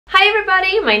Hi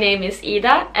everybody, my name is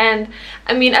Ida, and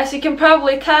I mean, as you can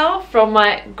probably tell from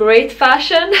my great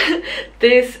fashion,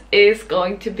 this is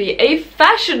going to be a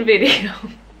fashion video.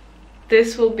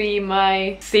 This will be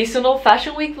my seasonal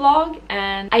fashion week vlog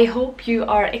and I hope you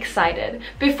are excited.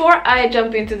 Before I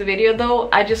jump into the video though,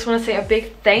 I just want to say a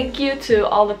big thank you to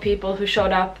all the people who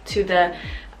showed up to the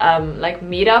like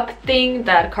meetup thing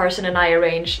that Carson and I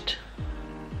arranged,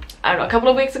 I don't know, a couple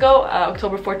of weeks ago,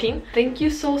 October 14th. Thank you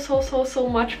so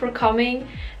much for coming,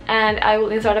 and I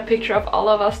will insert a picture of all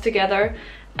of us together.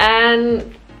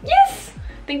 And yes,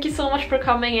 thank you so much for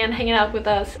coming and hanging out with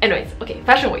us. Anyways, okay,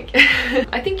 fashion week.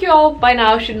 I think you all by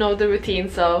now should know the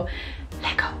routine, so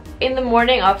let's go. In the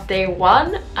morning of day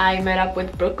one, I met up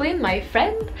with Brooklyn, my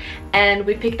friend, and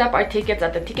we picked up our tickets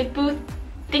at the ticket booth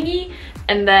thingy,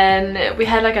 and then we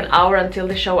had like an hour until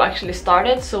the show actually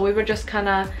started, so we were just kind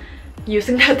of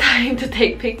using that time to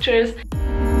take pictures.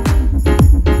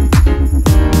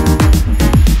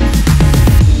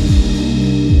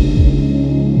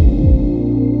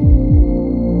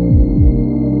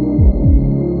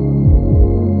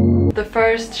 The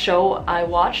first show I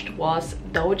watched was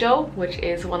Dojo, which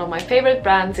is one of my favorite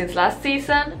brands since last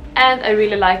season, and I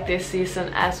really like this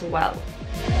season as well.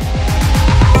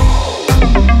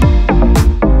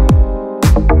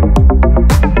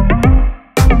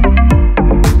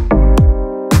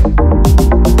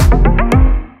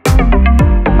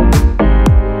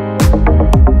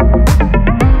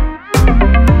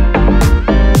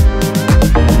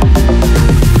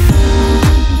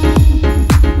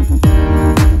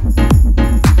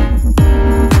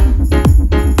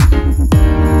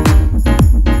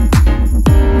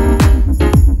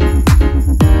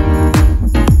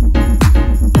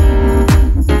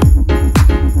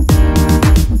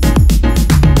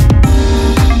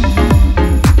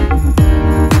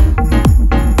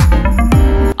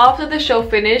 After the show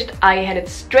finished, I headed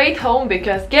straight home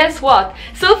because guess what?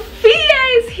 Silvia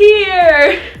is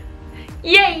here!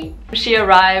 Yay! She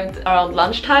arrived around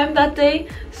lunchtime that day,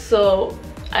 so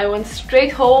I went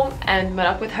straight home and met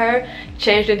up with her,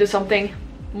 changed into something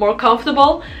more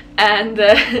comfortable, and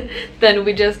then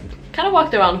we just kind of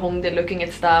walked around home, looking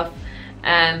at stuff,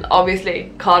 and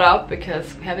obviously caught up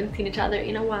because we haven't seen each other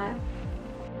in a while.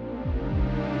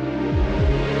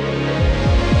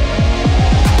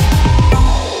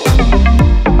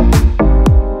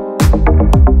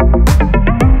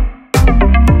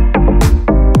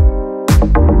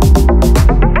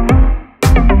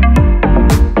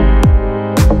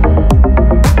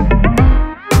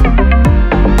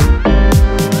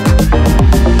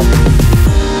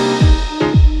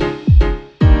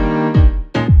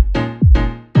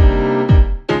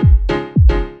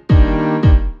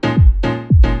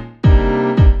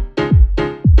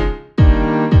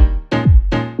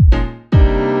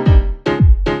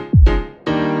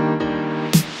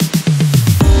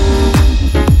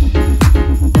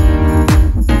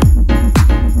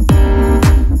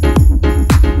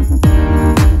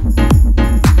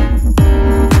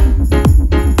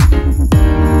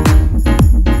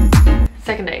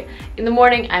 In the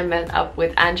morning, I met up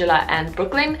with Angela and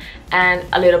Brooklyn, and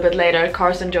a little bit later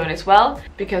Carson joined as well,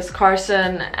 because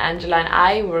Carson, Angela and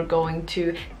I were going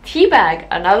to Teabag,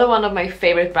 another one of my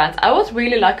favorite brands. I was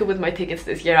really lucky with my tickets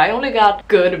this year. I only got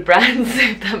good brands,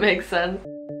 if that makes sense.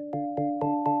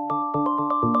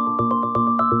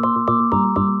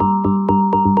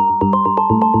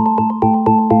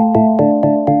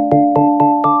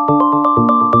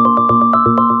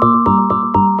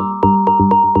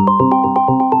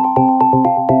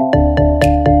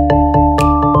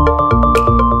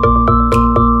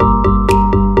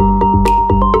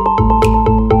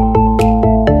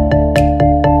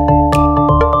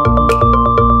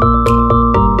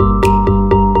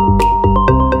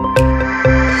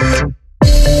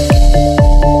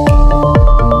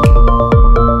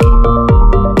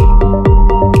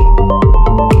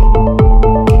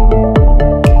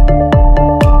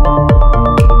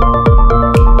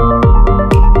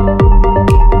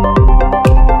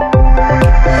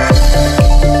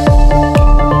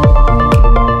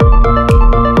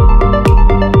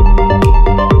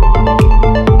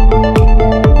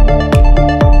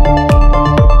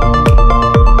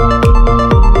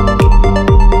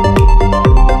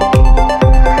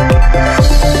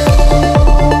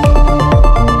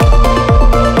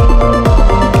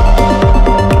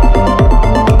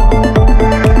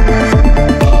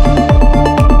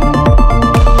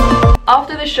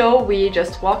 Show, we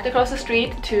just walked across the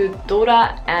street to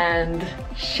Dora and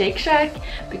Shake Shack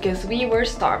because we were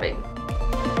starving.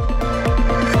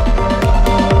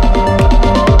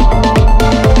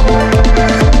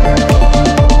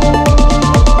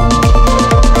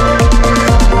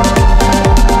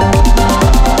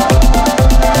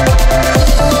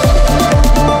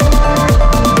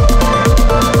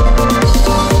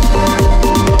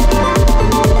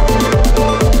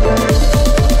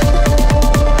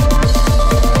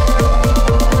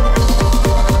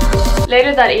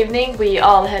 Later that evening, we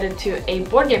all headed to a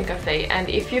board game cafe, and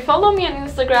if you follow me on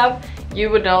Instagram, you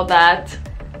would know that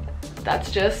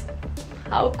that's just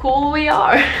how cool we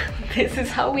are. This is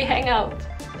how we hang out.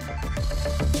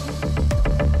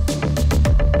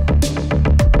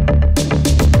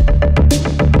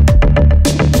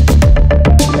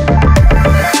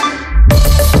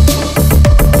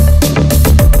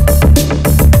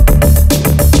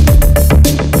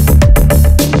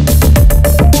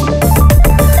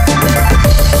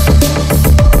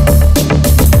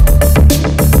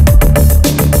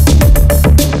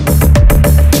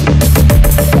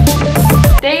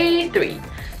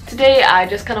 Today I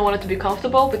just kind of wanted to be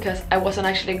comfortable because I wasn't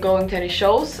actually going to any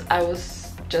shows. I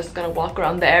was just gonna walk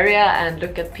around the area and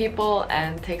look at people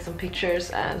and take some pictures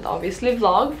and obviously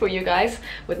vlog for you guys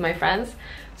with my friends.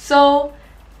 So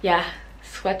yeah,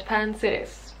 sweatpants it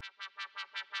is.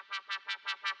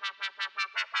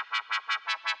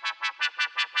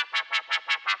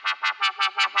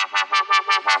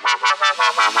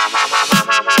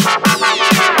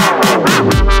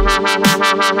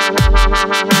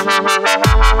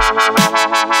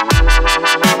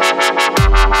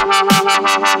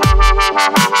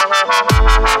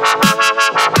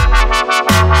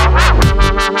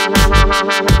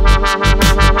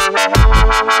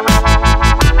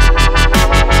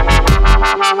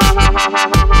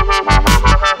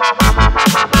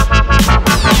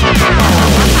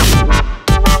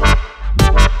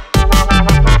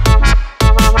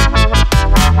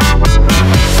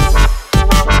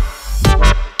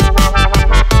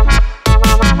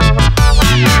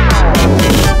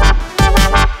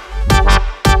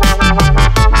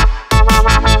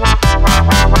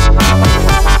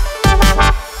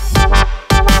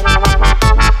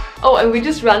 And we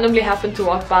just randomly happened to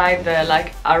walk by the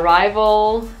like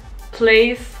arrival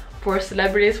place for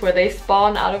celebrities where they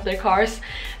spawn out of their cars,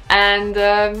 and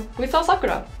we saw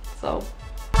Sakura, so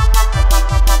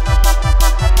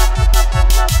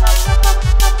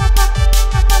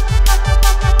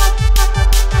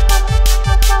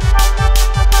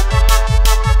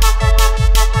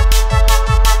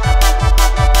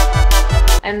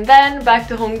and then back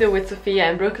to Hongdae with Sophia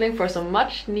and Brooklyn for some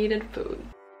much needed food.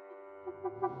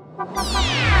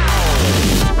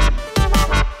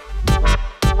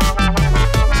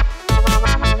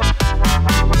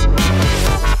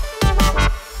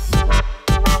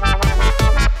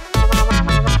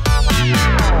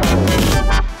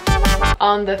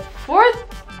 On the fourth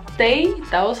day,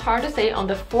 that was hard to say, on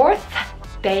the fourth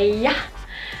day,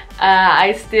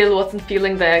 I still wasn't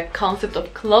feeling the concept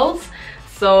of clothes,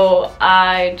 so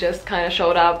I just kind of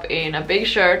showed up in a big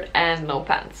shirt and no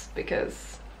pants, because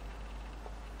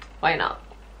why not?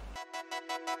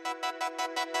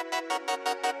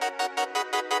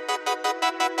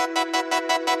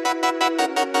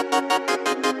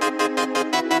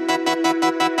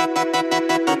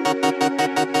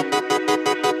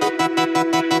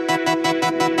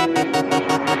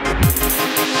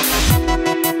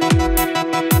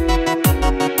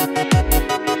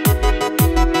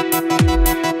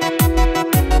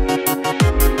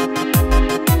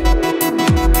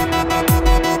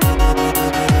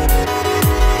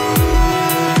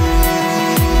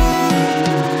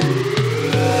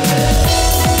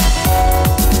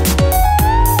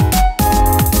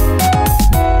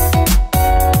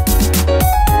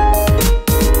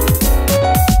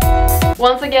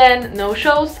 Once again, no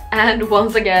shows, and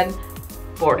once again,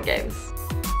 board games.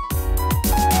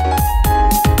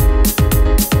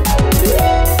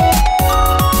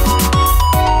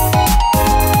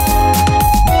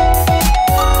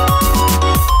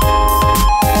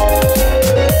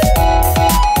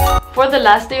 For the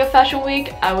last day of Fashion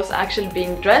Week, I was actually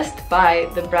being dressed by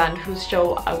the brand whose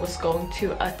show I was going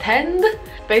to attend.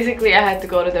 Basically, I had to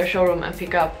go to their showroom and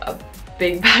pick up a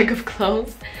big bag of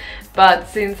clothes. But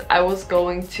since I was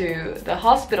going to the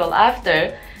hospital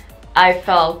after, I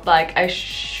felt like I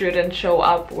shouldn't show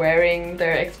up wearing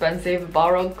their expensive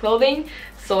borrowed clothing,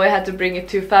 so I had to bring it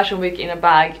to Fashion Week in a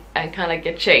bag and kind of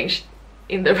get changed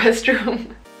in the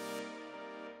restroom.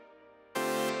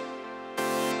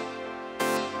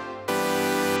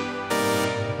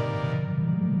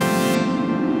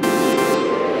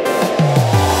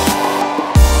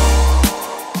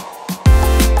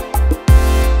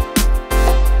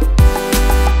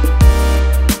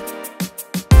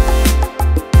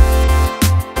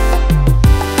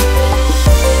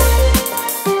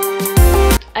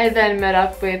 I then met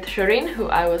up with Shirin, who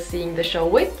I was seeing the show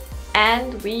with,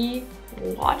 and we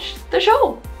watched the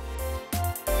show.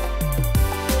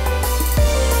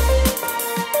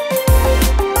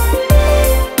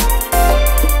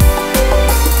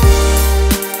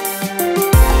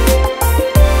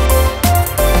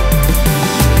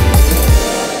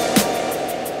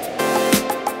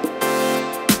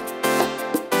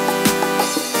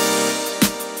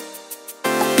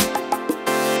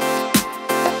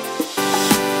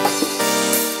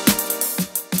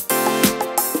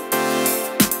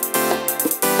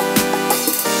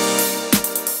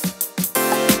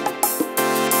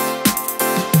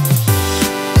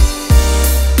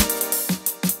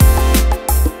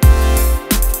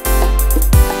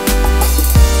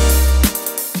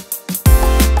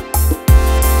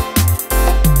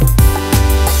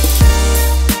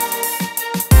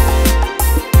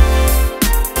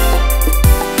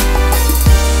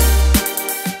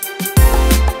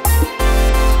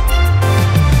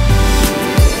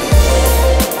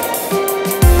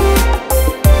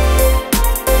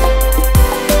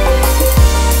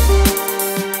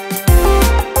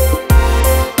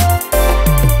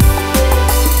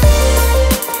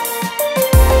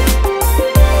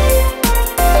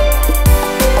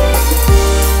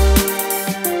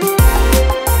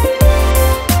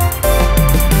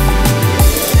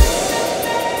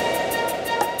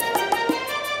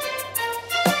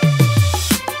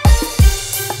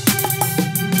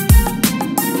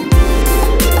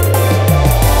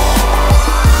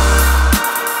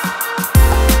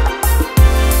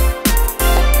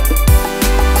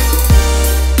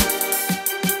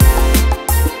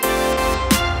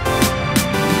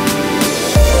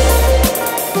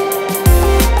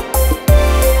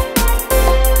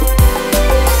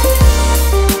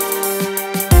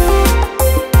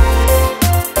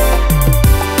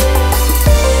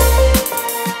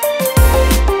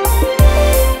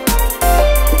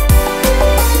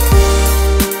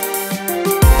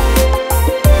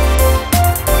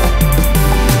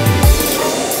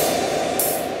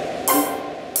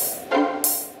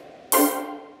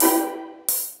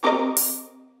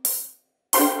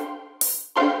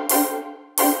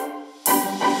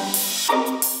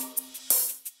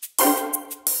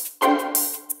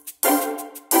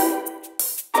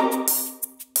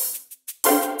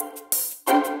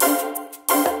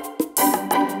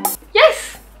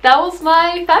 that was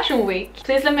my fashion week.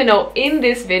 Please let me know in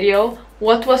this video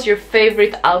what was your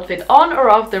favorite outfit on or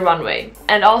off the runway.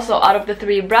 And also, out of the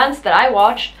 3 brands that I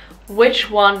watched, which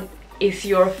one is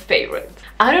your favorite?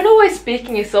 I don't know why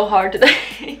speaking is so hard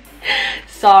today.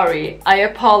 Sorry, I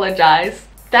apologize.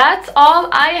 That's all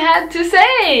I had to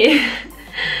say.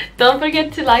 Don't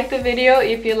forget to like the video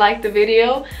if you liked the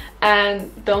video,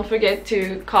 and don't forget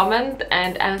to comment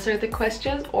and answer the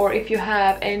questions, or if you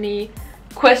have any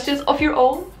questions of your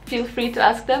own, feel free to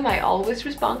ask them. I always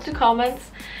respond to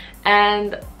comments,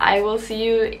 and I will see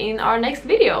you in our next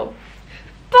video.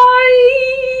 Bye!